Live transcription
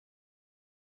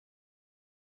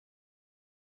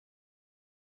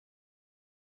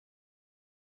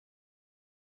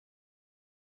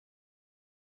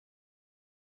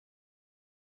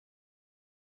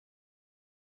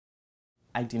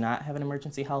I do not have an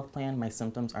emergency health plan. My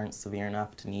symptoms aren't severe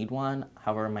enough to need one.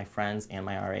 However, my friends and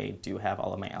my RA do have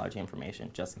all of my allergy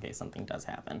information just in case something does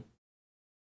happen.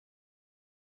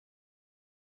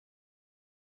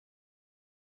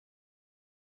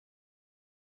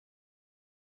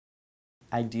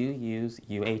 I do use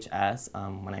UHS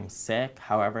when I'm sick.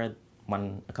 However,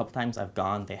 a couple times I've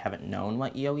gone, they haven't known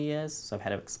what EoE is, so I've had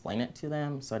to explain it to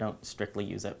them, so I don't strictly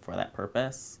use it for that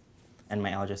purpose. And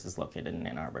my allergist is located in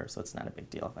Ann Arbor, so it's not a big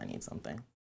deal if I need something.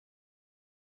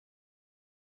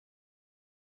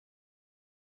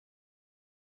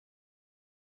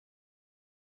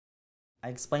 I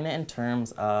explain it in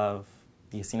terms of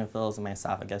the eosinophils in my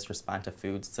esophagus respond to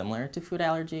foods similar to food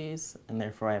allergies, and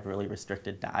therefore I have a really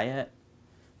restricted diet.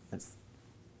 It's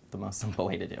the most simple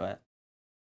way to do it.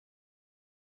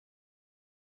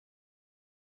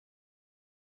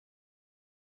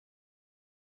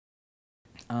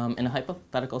 In a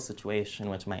hypothetical situation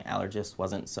in which my allergist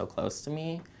wasn't so close to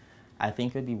me, I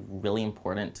think it would be really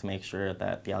important to make sure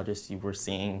that the allergist you were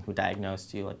seeing who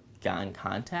diagnosed you got in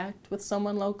contact with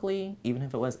someone locally, even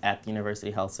if it was at the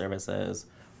University Health Services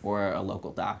or a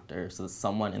local doctor, so that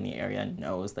someone in the area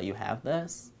knows that you have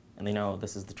this, and they know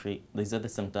this is these are the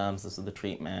symptoms, this is the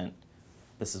treatment,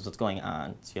 this is what's going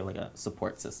on. So you have like a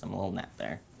support system, a little net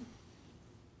there.